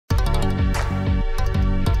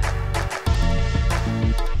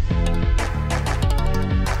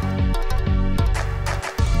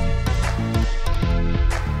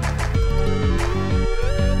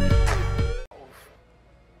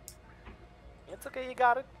It's okay, you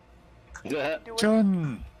got it. Yeah.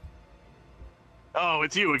 Chun. Oh,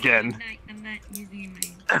 it's you again. I'm not using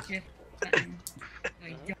my shift button.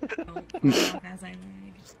 I don't fall off as I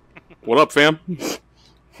ride. What up, fam?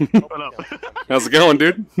 What up? How's it going,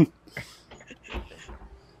 dude?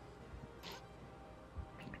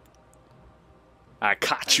 I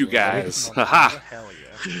caught you guys. Haha. Hell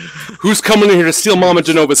yeah. Who's coming in here to steal Mama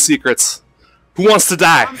Genova's secrets? Who wants to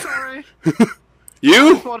die? I'm sorry. You?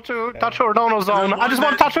 I just want to touch her no-no zone. I just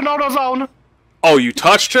want to touch her no-no zone. Oh, you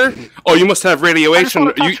touched her? Oh, you must have radiation.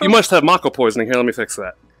 wanna touch her. You must have Mako poisoning. Here, let me fix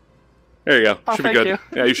that. There you go. Oh, Should be thank good. you.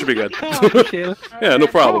 Yeah, you should be good. Oh, thank you. Yeah, no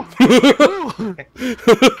problem.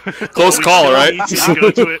 Close call, all right?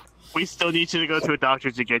 We still need you to go to a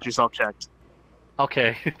doctor to get yourself checked.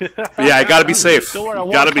 Okay. Yeah, I gotta be safe. Don't worry, I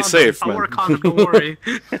wore Gotta a be condom. safe, I man. wore a condom, don't worry.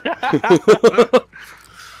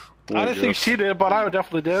 I didn't think she did, but I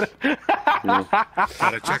definitely did.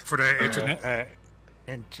 Gotta check for the internet.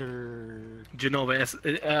 Genova,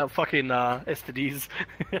 fucking STDs.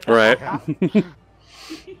 Right.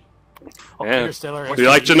 Okay, Yeah. Stiller. Do you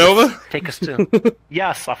like Genova? Take us to.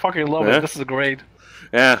 Yes, I fucking love Yeah. it. This is great.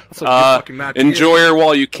 Yeah. That's a good fucking match. Enjoy her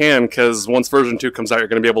while you can, because once version 2 comes out, you're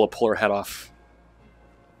going to be able to pull her head off.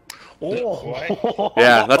 Oh.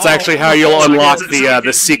 Yeah, that's actually how you'll unlock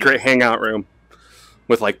the secret hangout room.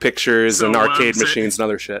 With, like, pictures and arcade machines and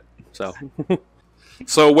other shit. So,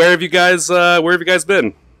 so where have you guys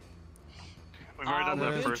been? We've already done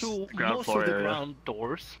the first to ground most floor of the area. ground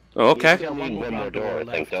doors. Oh, okay. We need one more door, I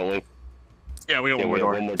think, don't we? Yeah, we got Yeah, one more we have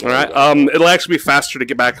door. one more door. Alright, it'll actually be faster to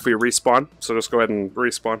get back if we respawn, so just go ahead and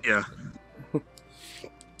respawn. Yeah.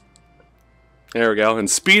 There we go, and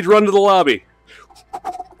speed run to the lobby.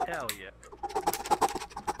 Hell yeah.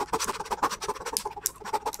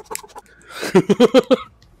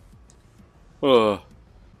 Oh.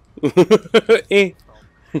 Eh.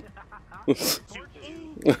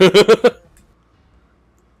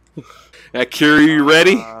 Akira, you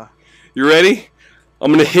ready? You ready?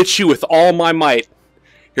 I'm gonna hit you with all my might.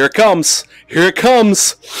 Here it comes. Here it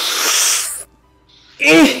comes.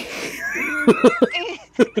 Eh.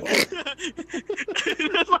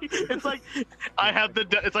 it's like I have the.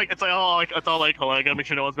 It's like oh, like it's all like hold on, I gotta make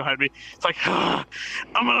sure no one's behind me. It's like I'm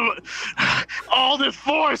gonna all this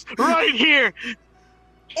force right here.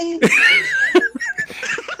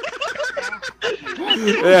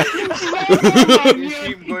 Yeah.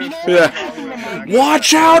 Yeah.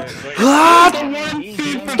 Watch out! Ah!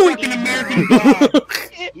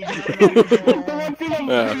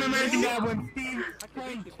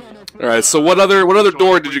 All right. So what other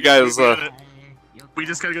door did you guys? We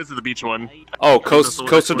just gotta go to the beach one. Oh,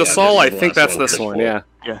 Costa del Sol. I think that's this one. Yeah.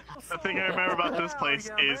 Yeah. The thing I remember about this place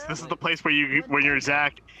is this is the place where you're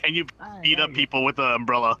Zach and you beat up people with an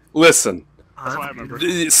umbrella. Listen. That's what I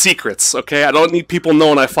remember. Secrets, okay? I don't need people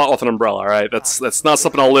knowing I fought with an umbrella, alright? That's not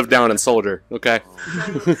something I'll live down in Soldier, okay?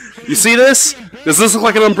 You see this? Does this look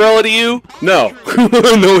like an umbrella to you? No.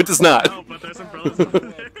 No, it does not. No, but there's umbrellas over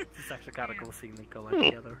there. It's actually gotta go see Nico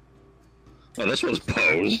together. Oh, this one's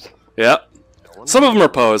posed. Yep. Some of them are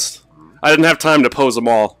posed. I didn't have time to pose them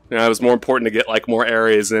all. You know, it was more important to get, like, more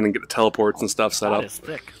areas in and get the teleports and stuff set That up. is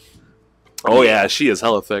thick. Oh yeah, she is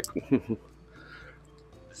hella thick.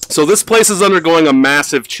 So this place is undergoing a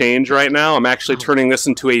massive change right now. I'm actually turning this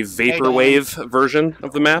into a vaporwave version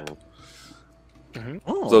of the map.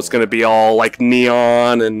 So it's going to be all like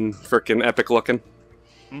neon and freaking epic looking.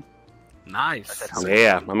 Nice.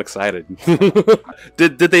 Yeah, I'm excited.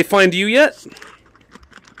 Did they find you yet?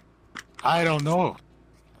 I don't know.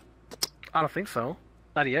 I don't think so.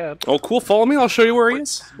 Not yet. Oh, cool. Follow me. I'll show you where he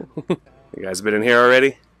is. You guys been in here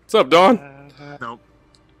already? What's up, Dawn? Nope.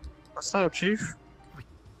 What's up, Chief?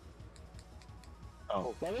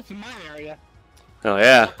 Oh, well, this is my area. Oh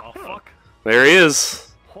yeah, Oh fuck. there he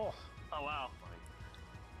is. Oh. Oh wow.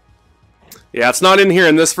 Yeah, it's not in here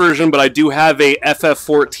in this version, but I do have a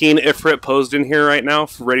FF14 Ifrit posed in here right now,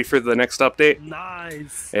 ready for the next update.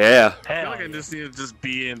 Nice. Yeah. I feel Hell like I yeah. just need to just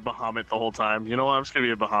be in Bahamut the whole time. You know what? I'm just gonna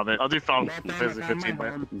be in Bahamut. I'll do Final Fantasy 15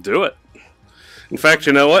 man. Do it. In fact,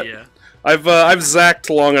 you know what? Yeah. I've zacked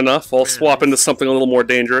long enough. I'll swap into something a little more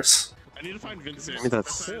dangerous. I need to find Vincent. Give me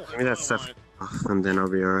that stuff, and then I'll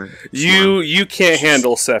be alright. You can't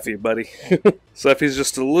handle Sephi, buddy. Sephi's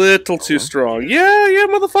just a little too strong. Yeah,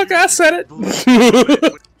 motherfucker, I said it.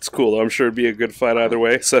 It's cool, though. I'm sure it'd be a good fight either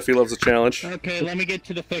way. Sephi loves a challenge. Okay, let me get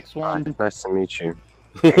to the fixed one. Nice to meet you.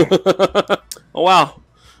 Oh, wow.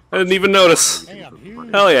 I didn't even notice. Hey, I'm here.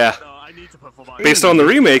 Hell yeah. No, I need to put full body. Based on the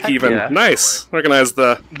remake, even. yeah. Nice. Recognize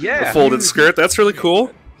the Yeah. folded skirt. That's really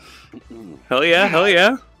cool. Hell yeah, hell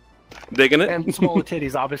yeah. Digging it? And smaller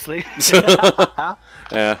titties, obviously.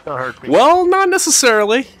 Yeah. Don't hurt me. Well, not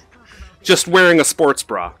necessarily. Just wearing a sports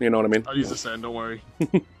bra, you know what I mean? I'll use the sand, don't worry.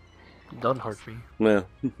 Don't hurt me. Yeah.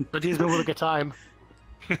 But he's been with a good time.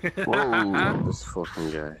 Whoa, this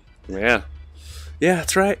fucking guy. Yeah. Yeah,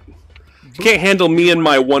 that's right. You can't handle me and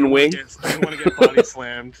my one wing. You want to get body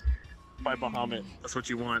slammed by Bahamut. That's what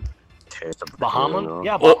you want. Bahamut?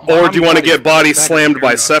 Yeah, Or do you want to get body slammed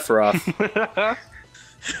by Sephiroth?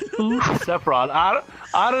 Sephiroth.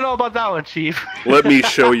 I don't know about that one, Chief. Let me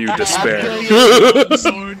show you despair.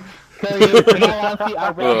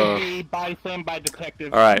 I'd rather be body slammed by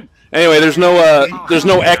detective. Alright. Anyway, there's no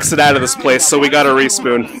exit out of this place, so we gotta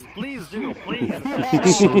respoon. Please do, please.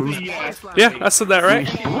 Yeah, I said that right.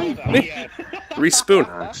 Respoon.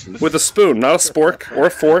 With a spoon, not a spork or a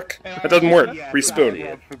fork. That doesn't work.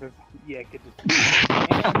 Respoon.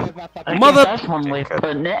 Mother. That's one way of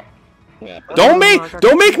putting it. Don't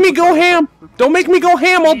make me go ham. Don't make me go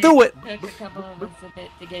ham. I'll do it. Took a couple of us a bit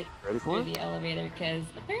to get through the elevator because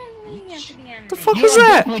apparently you have to be animated. The fuck was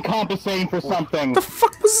that? Definitely compensating for something. The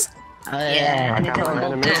fuck was? Oh yeah, and it's a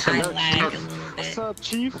little bit I animation. lag a little bit. What's up,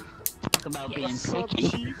 Chief? Talk about being What's up, picky.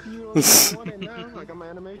 Chief? You want it now? I got my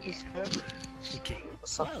animation script.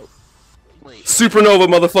 What's up? Supernova,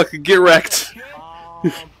 motherfucker, get wrecked.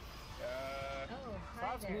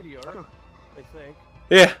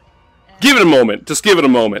 Yeah. Give it a moment. Just give it a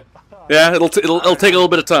moment. Yeah, it'll take a little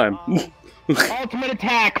bit of time. Ultimate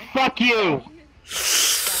attack. Fuck you.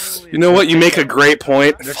 You know what? You make a great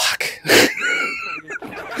point. Fuck. To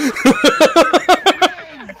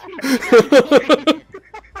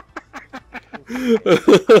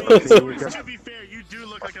be fair, you do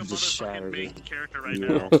look like a motherfucking main character right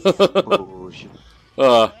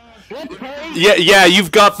now. Yeah,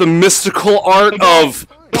 you've got the mystical art of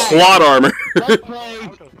plot armor. Let's play.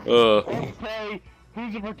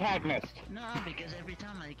 Who's the protagonist? No, because every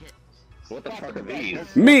time I get What the fuck are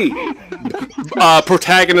these? Me!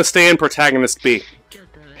 Protagonist A and Protagonist B.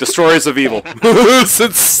 Destroyers of Evil.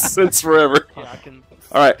 since forever.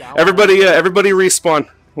 Alright, everybody respawn.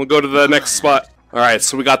 We'll go to the next spot. Alright,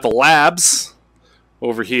 so we got the labs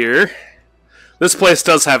over here. This place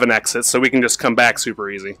does have an exit, so we can just come back super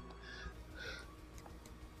easy.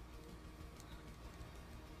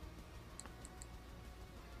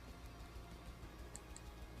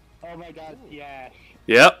 Oh my god, Yash.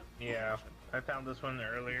 Yep. Yeah, I found this one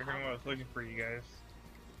earlier when I was looking for you guys.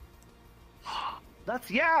 That's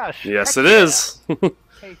Yash! Yes, it is.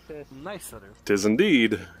 Hey sis. Nice center. Tis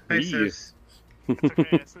indeed. Hey, Yee. sis. It's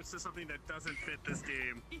okay, I switched to something that doesn't fit this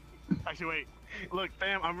game. Actually, wait. Look,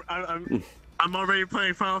 fam, I'm already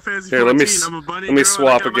playing Final Fantasy 14. Here, let me I'm a bunny let me girl, and I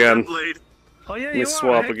swap got my again. blade. Oh yeah, Let me you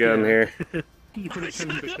swap are. again here.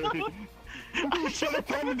 I should have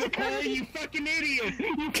told the car, you fucking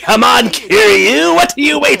idiot! Come on, Kiryu! What are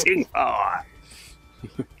you waiting for? I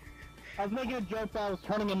was making a joke that I was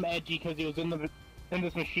turning him edgy because he was in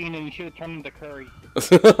this machine and he should have turned into Curry.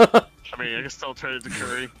 I mean, I can still turn it to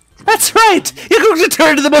Curry. That's right! You're going to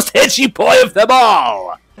turn to the most edgy boy of them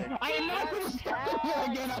all! I am not gonna stop you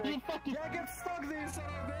again! Are you fucking... Get stuck there, son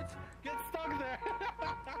of a bitch! Get stuck there!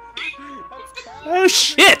 Oh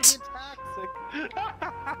shit!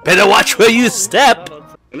 Better watch where you step!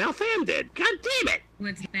 Now Sam did! God damn it!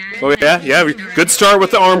 what's bad. Oh yeah, good start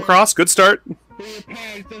with the arm cross, good start. For your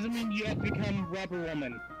parents doesn't mean you have to become Rubber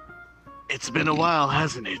Woman. It's been a while,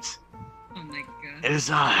 hasn't it? Oh my god. It is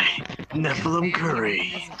I, Nephilim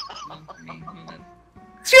Curry.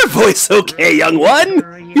 Is your voice okay, young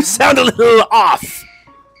one? You sound a little off.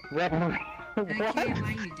 Rubber... I can't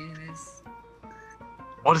why you do this.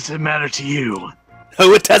 What does it matter to you?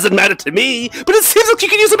 Oh, it doesn't matter to me, but it seems like you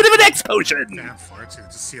can use a bit of an X potion. Damn farts, you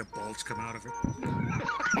just see a bulge come out of it.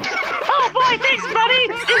 Oh boy, thanks, buddy!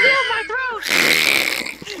 It healed my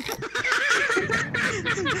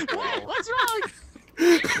throat! What's wrong?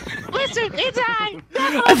 Listen, it's I!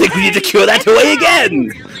 I think we need to cure that away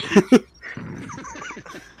again.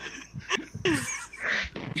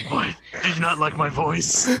 Boy, did you not like my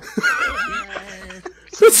voice?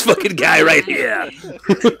 This fucking guy right here.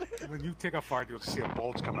 When you take a fart, you'll see a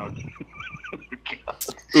bulge come out.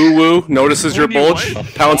 Uwu notices your bulge,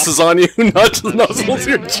 pounces on you, nuzzles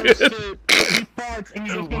your chin. He farts and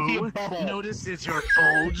you're just gonna see a bubble. Notice it's your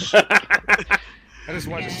bulge. I just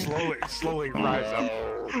want to slowly rise up.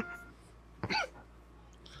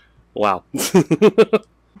 Wow. I forgot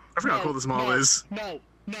how cool this mall is. No.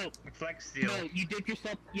 Flex Steel. No, you did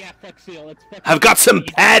yourself. Yeah, Flex Seal. It's fucking... I've got some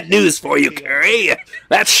bad news for you, Curry.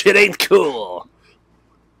 That shit ain't cool.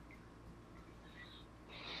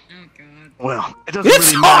 Oh god. Well, it doesn't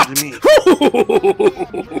It's really hot! matter to me.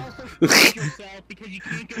 yourself because you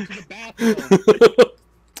can't go to the bathroom.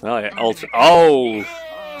 Oh yeah, ultra. Oh.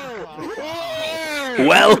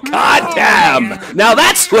 Well, goddamn! Now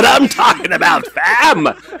that's what I'm talking about, fam.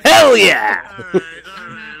 Hell yeah! After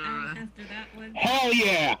that one. Hell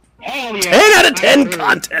yeah! Hell yeah! 10 out of 10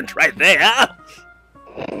 content right there.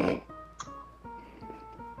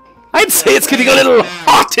 I'd say it's getting a little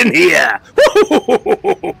hot in here.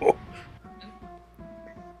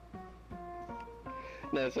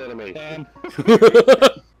 That's enemy.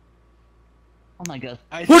 Oh my god.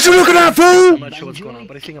 What you looking at, fool? I'm not sure what's going on,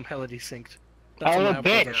 but I think I'm hella desynced. That's Oh, what my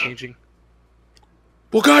bitch. are changing.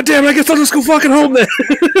 Well, goddamn, I guess I'll just go fucking home then.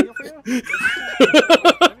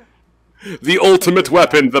 The ultimate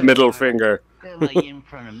weapon, the middle finger. They're like in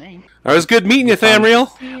front of me. It was good meeting you,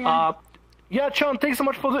 Thamriel. Yeah, Chun, thanks so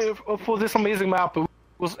much for this amazing map. It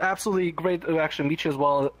was absolutely great to actually meet you as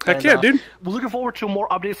well. Heck yeah, dude. We're looking forward to more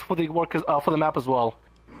updates for the work for the map as well.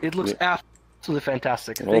 It looks absolutely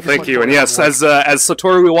fantastic. Well, thank you. And yes, as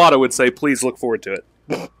Satoru Iwata would say, please look forward to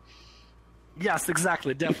it. Yes,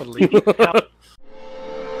 exactly, definitely.